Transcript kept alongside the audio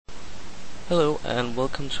Hello and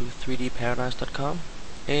welcome to 3dparadise.com.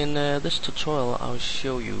 In this tutorial I'll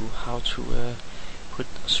show you how to put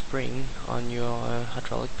a spring on your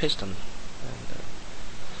hydraulic piston, and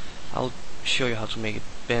I'll show you how to make it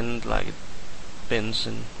bend like it bends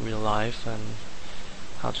in real life, and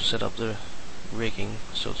how to set up the rigging,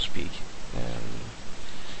 so to speak.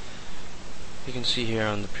 You can see here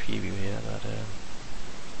on the preview here that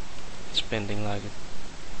it's bending like it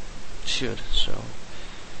should,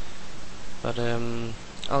 but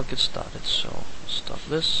I'll get started. So stop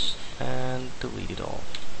this and delete it all.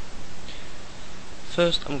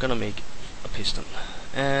 First I'm gonna make a piston,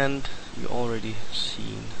 and you already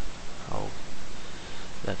seen how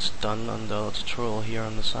that's done on the other tutorial here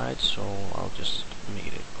on the side, so I'll just make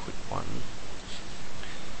it a quick one.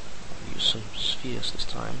 I'll use some spheres this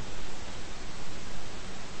time.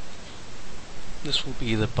 This will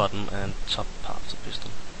be the bottom and top part of the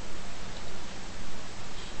piston,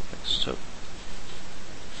 like so.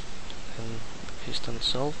 And the piston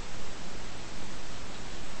itself,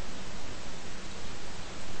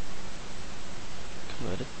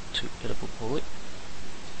 convert it to edible poly.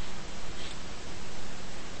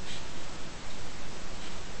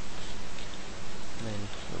 And then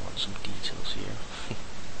we want some details here.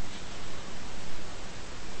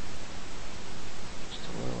 Just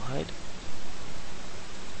a little height.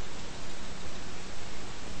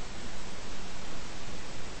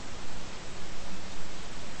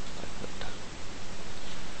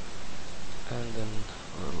 And then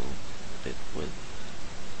a little bit width,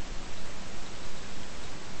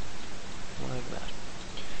 like that.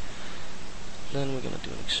 Then we're gonna do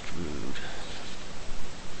an extrude.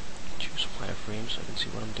 Choose wireframe so I can see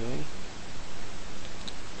what I'm doing.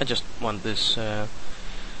 I just want this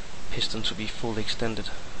piston to be fully extended,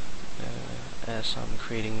 as I'm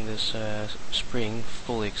creating this spring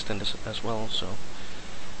fully extended as well, so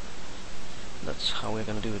that's how we're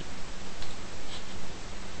gonna do it.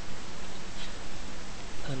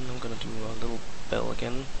 And I'm gonna do a little bell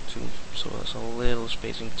again, so there's a little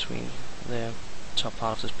spacing between the top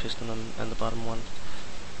part of this piston and the bottom one,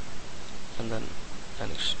 and then an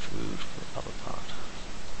extrude for the upper part,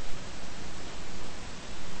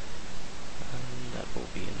 and that will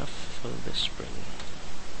be enough for this spring.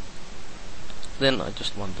 Then I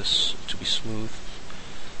just want this to be smooth,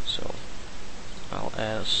 so I'll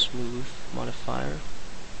add a smooth modifier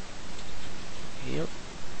here.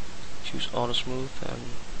 Choose auto smooth, and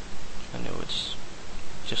I know it's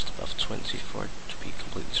just above 20 for it to be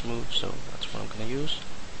completely smooth, so that's what I'm going to use.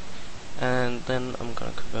 And then I'm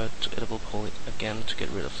going to convert to edible poly again to get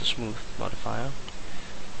rid of the smooth modifier.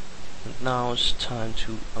 And now it's time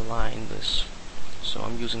to align this. So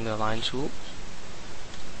I'm using the align tool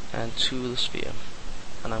and to the sphere,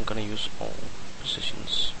 and I'm going to use all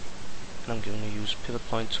positions, and I'm going to use pivot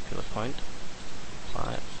point to pivot point.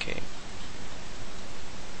 Apply, okay.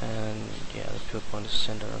 And yeah, the pivot point is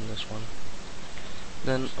centered on this one.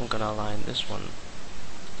 Then I'm gonna align this one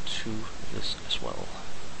to this as well,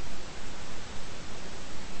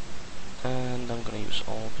 and I'm gonna use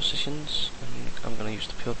all positions, and I'm gonna use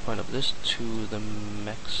the pivot point of this to the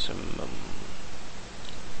maximum.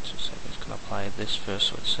 2 seconds. Gonna apply this first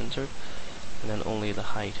so it's centered, and then only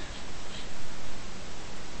the height.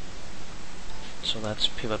 So that's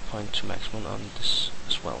pivot point to maximum on this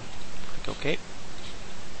as well. Click OK.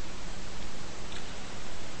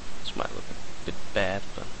 Might look a bit bad,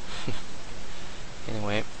 but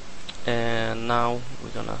anyway. And now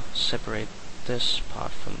we're gonna separate this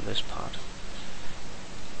part from this part.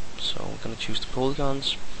 So we're gonna choose the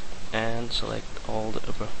polygons and select all the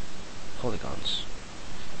upper polygons,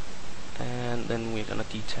 and then we're gonna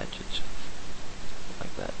detach it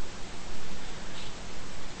like that.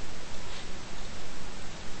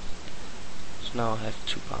 So now I have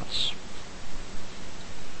two parts.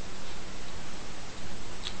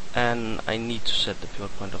 And I need to set the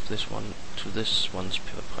pivot point of this one to this one's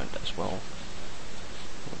pivot point as well.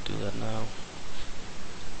 We'll do that now.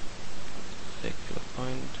 Fake pivot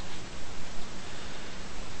point.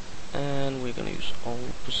 And we're going to use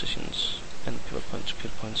all positions and pivot point to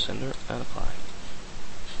pivot point center and apply.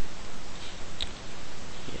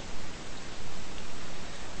 Yeah.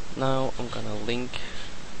 Now I'm going to link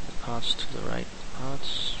the parts to the right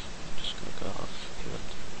parts. I'm just going to go off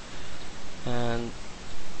pivot. And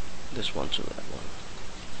this one to that one.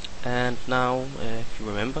 And now, if you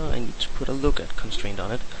remember, I need to put a look at constraint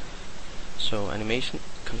on it. So animation,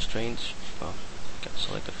 constraints, well, gotta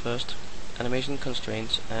select it first. Animation,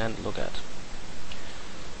 constraints, and look at.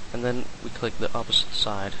 And then we click the opposite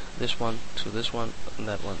side, this one to this one, and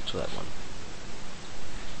that one to that one.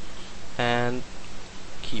 And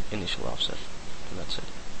keep initial offset, and that's it.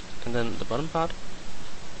 and then the bottom part,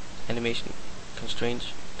 animation,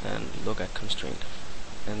 constraints, and look at constraint.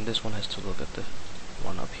 And this one has to look at the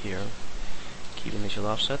one up here. Keep initial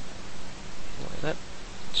offset, like that.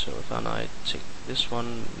 So if I take this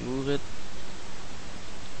one, move it,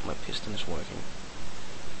 my piston is working.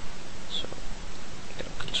 So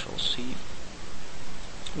Control C.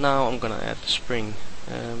 Now I'm gonna add the spring,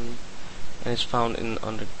 and it's found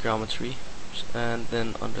under geometry, and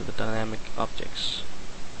then under the dynamic objects.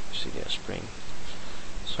 You see there, spring.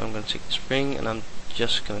 So I'm gonna take the spring, and I'm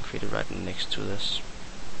just gonna create it right next to this.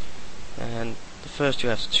 And the first you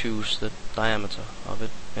have to choose the diameter of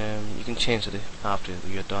it. You can change it after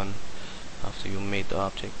you're done, after you made the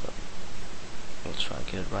object, but we'll try to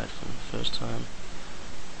get it right from the first time.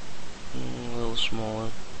 A little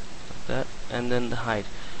smaller, like that. And then the height.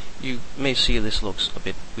 You may see this looks a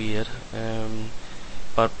bit weird,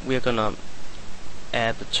 but we're gonna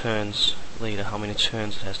add the turns later, how many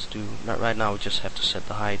turns it has to do. Right now we just have to set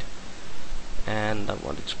the height, and I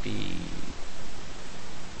want it to be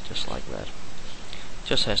just like that.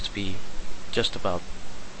 Just has to be just about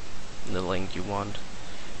the length you want.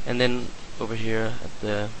 And then over here at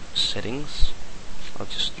the settings,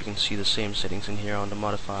 you can see the same settings in here on the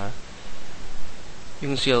modifier. You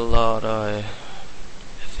can see a lot of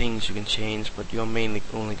things you can change, but you're mainly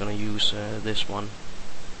only gonna use this one.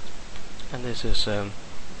 And this is the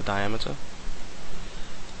diameter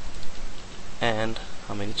and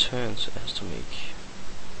how many turns it has to make.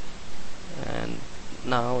 And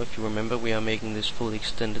now, if you remember, we are making this fully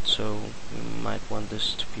extended, so we might want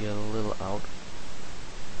this to be a little out,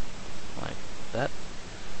 like that,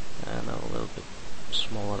 and a little bit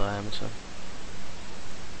smaller diameter.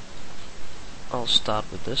 I'll start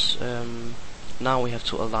with this. Now we have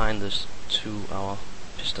to align this to our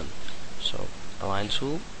piston. So align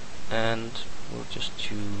tool, and we'll just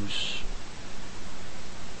choose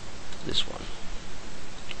this one.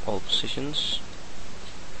 All positions.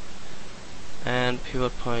 And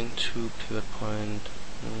pivot point to pivot point.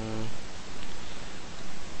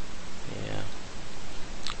 Yeah,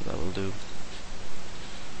 that will do.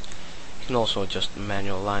 You can also adjust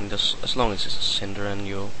manual align this as long as it's a center and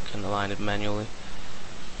you can align it manually.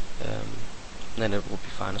 Then it will be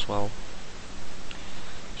fine as well.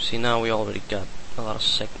 See, now we already got a lot of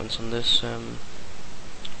segments on this.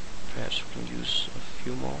 Perhaps we can use a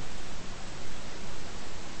few more.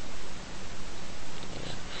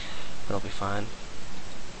 Yeah, that'll be fine.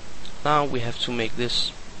 Now we have to make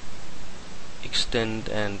this extend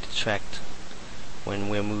and detract when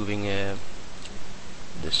we're moving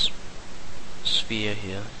this sphere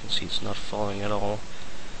here. You can see it's not falling at all.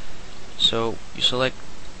 So you select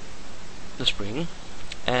the spring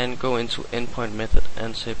and go into endpoint method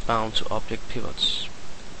and say bound to object pivots.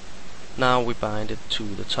 Now we bind it to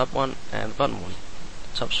the top one and the bottom one.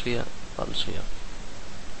 Top sphere, bottom sphere.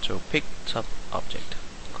 So pick top object,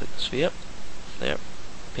 click the sphere, there,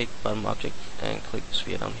 pick bottom object and click the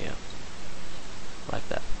sphere down here. Like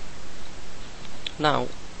that. Now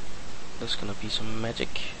there's gonna be some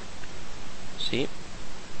magic. See?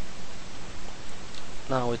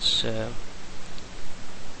 Now it's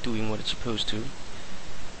doing what it's supposed to.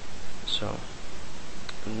 So,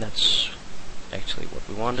 and that's actually what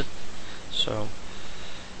we wanted. So,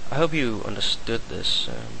 I hope you understood this.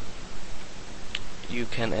 You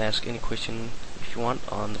can ask any question if you want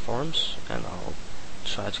on the forums, and I'll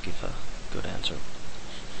try to give a good answer.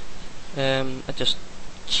 I just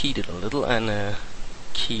cheated a little and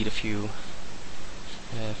keyed a few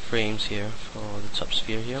frames here for the top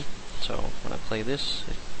sphere here. So when I play this,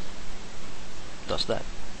 it does that.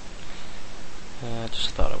 I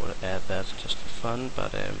just thought I would add that just for fun,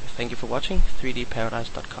 but thank you for watching.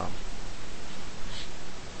 3dparadise.com